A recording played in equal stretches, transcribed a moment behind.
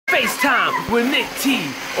Facetime with Nick T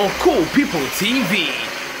on Cool People TV.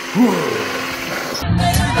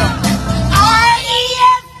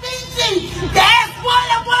 R-E-S-P-C, that's what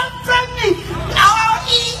I want from me.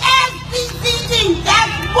 R-E-S-P-C-T,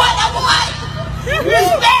 that's what I want.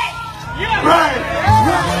 Respect. Right.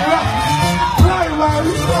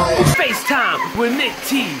 Facetime with Nick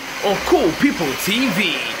T on Cool People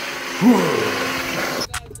TV.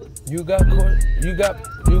 You got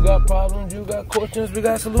problems, you got questions, we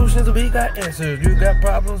got solutions, we got answers. You got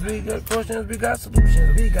problems, we got questions, we got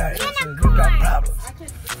solutions, we got answers. You got problems,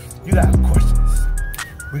 you got questions,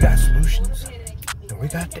 we got solutions, and we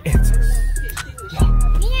got the answers.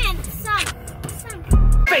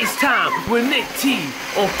 Facetime with Nick T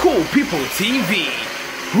on Cool People TV.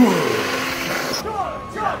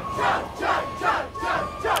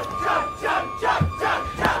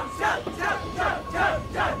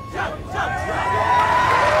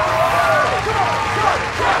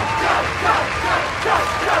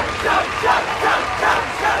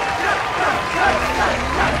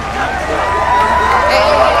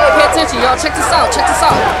 Pay attention, y'all. Check this out. Check this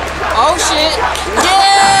out. Oh shit!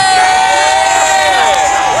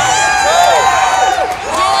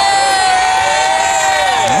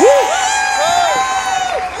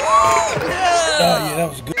 Yeah, that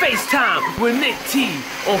was good. Facetime with Nick T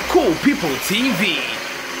on Cool People TV.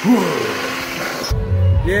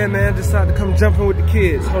 Yeah, man, decided to come jumping with the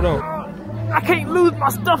kids. Hold on. I can't lose my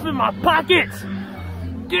stuff in my pockets.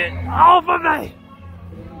 Get off of me.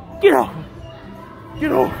 Get off.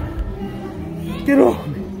 Get off. Get off.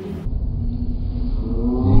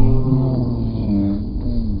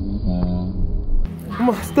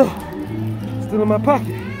 My stuff still in my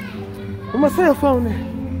pocket. Where's my cell phone there?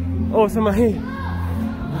 Oh, it's in my hand.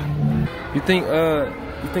 You think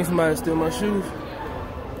somebody stole my shoes?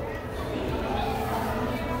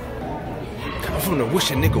 Come from the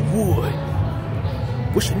wish a nigga would.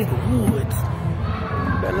 Wish a nigga would.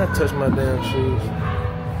 Better not touch my damn shoes.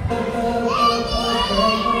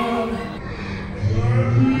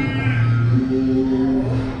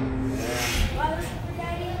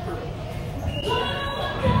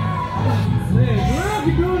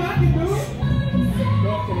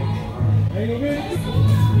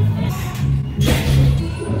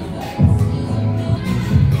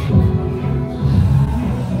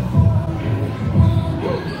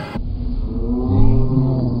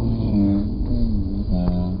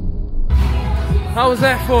 How was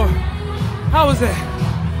that for? How was that?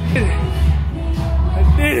 I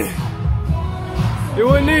did it. It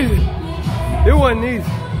wasn't easy. It wasn't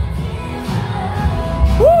easy.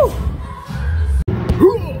 Woo!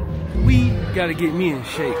 We gotta get me in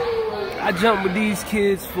shape. I jumped with these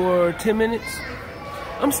kids for 10 minutes.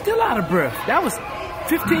 I'm still out of breath. That was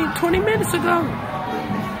 15, 20 minutes ago.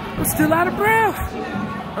 I'm still out of breath.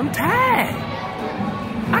 I'm tired.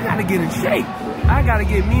 I gotta get in shape. I gotta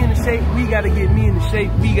get me in the shape. We gotta get me in the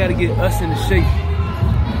shape. We gotta get us in the shape.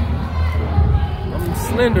 I'm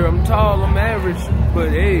slender, I'm tall, I'm average. But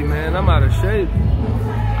hey, man, I'm out of shape.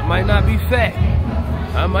 I might not be fat.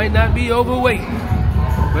 I might not be overweight.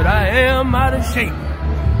 But I am out of shape.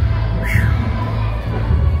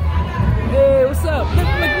 Hey, what's up? Look.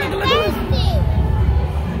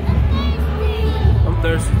 I'm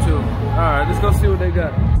thirsty too. Alright, let's go see what they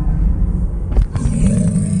got.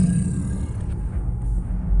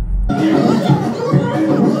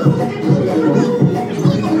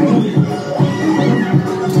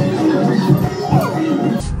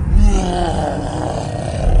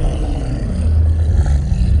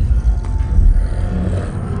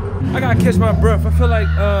 I gotta catch my breath. I feel like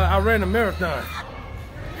I ran a marathon.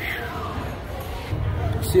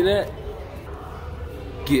 See that?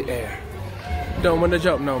 Get air. Don't want to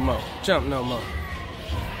jump no more. Jump no more.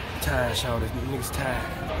 Tired, shoulders. Niggas tired.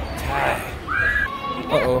 Tired.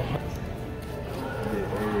 Uh-oh.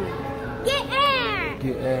 Get air.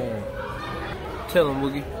 Get air. Tell him,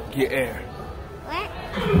 Woogie. Get air. What?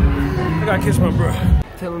 I gotta catch my breath.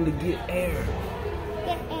 Tell him to get air.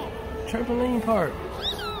 Get air. Trampoline Park.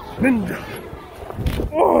 Ninja.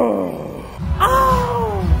 Oh.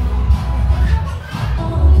 Oh.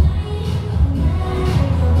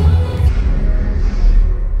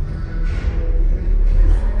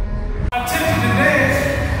 I attempted to dance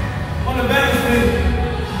on the battlefield.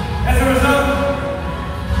 As a result,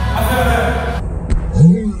 I fell down.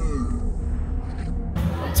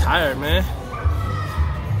 I'm tired, man.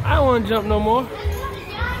 I don't want to jump no more.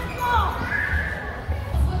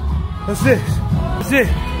 What's this? What's this?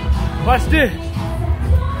 Watch this.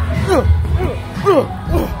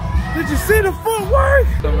 Did you see the footwork?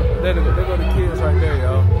 There go the kids right there,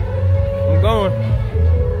 y'all. I'm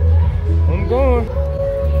going.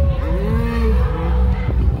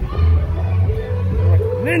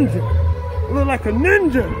 like a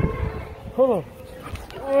ninja. Hold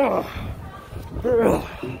on.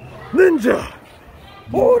 Ninja.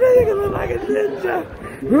 Oh, that nigga look like a ninja.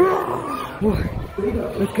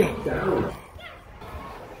 Let's go.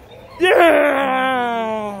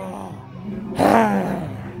 Yeah.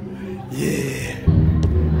 Yeah.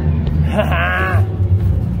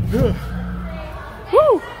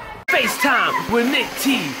 Woo. FaceTime with Nick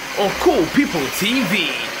T on Cool People TV.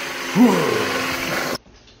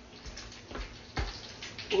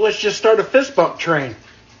 Let's just start a fist bump train.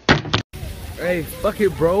 Hey, fuck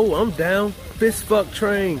it, bro. I'm down. Fist fuck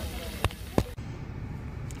train.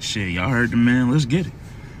 Shit, y'all heard the man. Let's get it.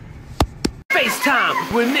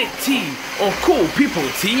 FaceTime with Nick T on Cool People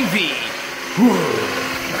TV.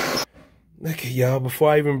 Look at y'all, before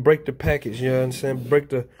I even break the package, you know what I'm saying? Break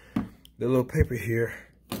the little paper here.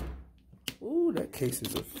 Ooh, that case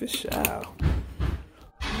is official.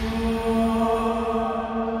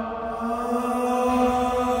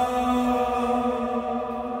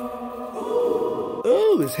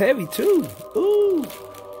 Ooh, it's heavy too. Ooh.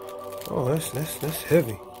 Oh, that's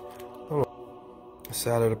heavy. Hold on. It's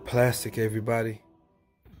out of the plastic, everybody.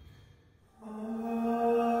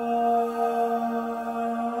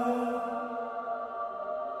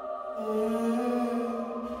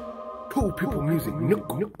 Cool People music.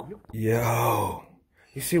 Yo,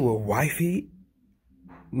 you see what wifey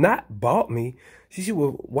not bought me? You see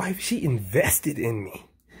what wife, she invested in me.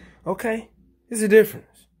 Okay, there's a difference.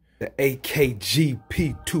 The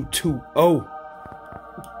AKGP220.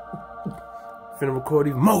 Finna record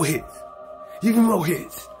even more hits. Even more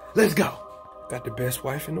hits. Let's go. Got the best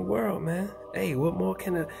wife in the world, man. Hey, what more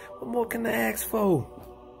can I ask for?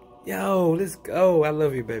 Yo, let's go. I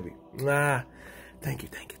love you, baby. Nah. Thank you.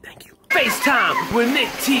 FaceTime with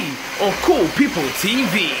Nick T on Cool People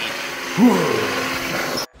TV.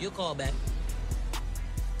 You call back.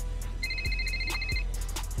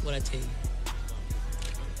 What I tell you?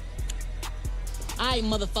 Alright,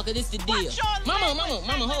 motherfucker, this the deal. Mama, ho,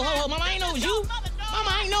 mama, I ain't know it was you. Mama,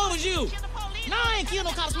 I ain't know it was you. No, I ain't kill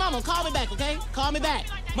no cops. Mama, call me back, okay? Call me back.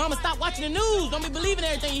 Mama, stop watching the news. Don't be believing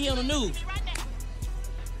everything you hear on the news.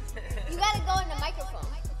 You gotta go in the microphone.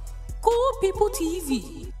 Cool People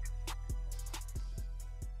TV.